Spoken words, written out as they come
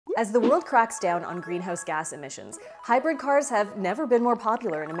As the world cracks down on greenhouse gas emissions, hybrid cars have never been more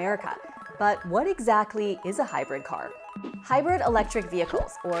popular in America. But what exactly is a hybrid car? Hybrid electric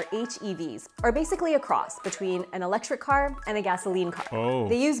vehicles, or HEVs, are basically a cross between an electric car and a gasoline car.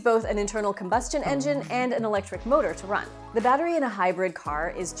 They use both an internal combustion engine and an electric motor to run. The battery in a hybrid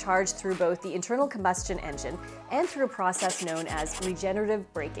car is charged through both the internal combustion engine and through a process known as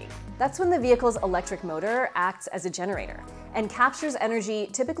regenerative braking. That's when the vehicle's electric motor acts as a generator and captures energy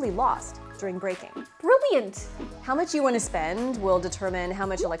typically lost during braking. Brilliant! How much you want to spend will determine how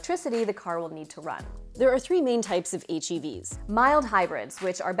much electricity the car will need to run. There are three main types of HEVs. Mild hybrids,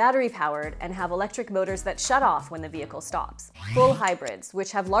 which are battery-powered and have electric motors that shut off when the vehicle stops. Full hybrids,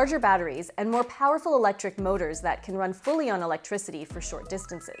 which have larger batteries and more powerful electric motors that can run fully on electricity for short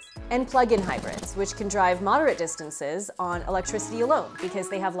distances. And plug-in hybrids, which can drive moderate distances on electricity alone because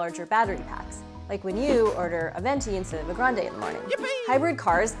they have larger battery packs. Like when you order a venti instead of a grande in the morning. Yippee! Hybrid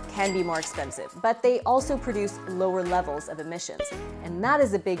cars can be more expensive, but they also produce lower levels of emissions, and that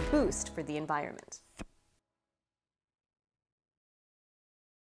is a big boost for the environment.